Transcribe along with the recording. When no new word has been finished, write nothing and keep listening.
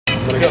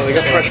buddy. Yo, they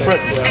got fresh bread.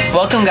 Yeah.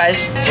 Welcome, guys.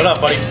 What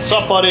up, buddy? What's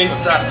up, buddy?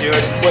 What's up, dude?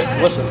 Wait,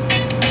 listen.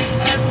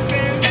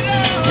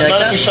 You like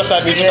mind if we shut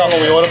that music off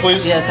when we order,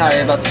 please? Yeah,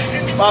 sorry about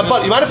this.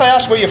 But you mind if I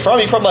ask where you're from?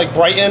 Are you from like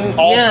Brighton,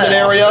 Alston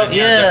area?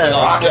 Yeah.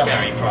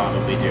 Roxbury,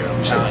 probably, dude.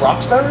 I'm telling you.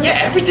 Roxbury? Yeah,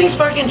 everything's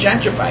fucking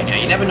gentrified now.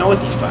 You never know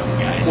what these fucking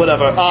guys.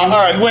 Whatever. All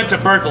right. You went to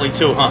Berkeley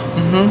too, huh?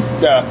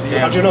 Mm-hmm. Yeah.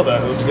 How'd you know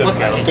that? It was a good, Look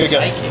at it. good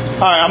guess. Psychic.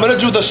 All right, I'm gonna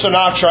do the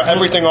Sinatra,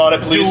 everything on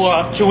it, please.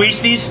 Two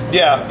Easties?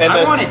 Yeah. And I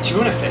then, wanted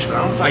tuna fish, but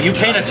I don't Are fucking you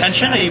paying trust this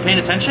attention? guy. Are you paying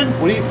attention?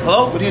 what are you?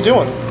 Hello? What are you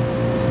doing?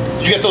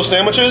 Did you get those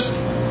sandwiches?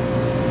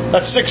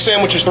 That's 6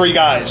 sandwiches, 3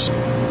 guys.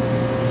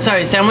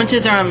 Sorry,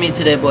 sandwiches are on me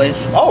today, boys.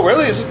 Oh,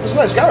 really? It's a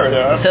nice guy right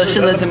there.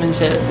 Socialism and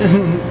shit.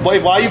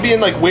 Wait, why are you being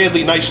like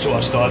weirdly nice to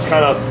us though? It's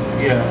kind of,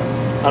 yeah.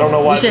 I don't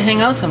know why. We should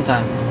hang out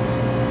sometime.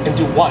 And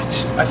do what?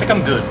 I think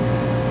I'm good.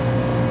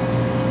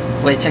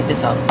 Wait, check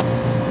this out.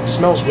 It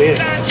smells weird.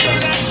 You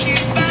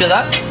feel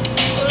that?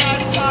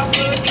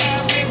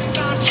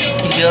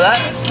 You feel that?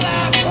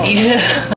 Yeah.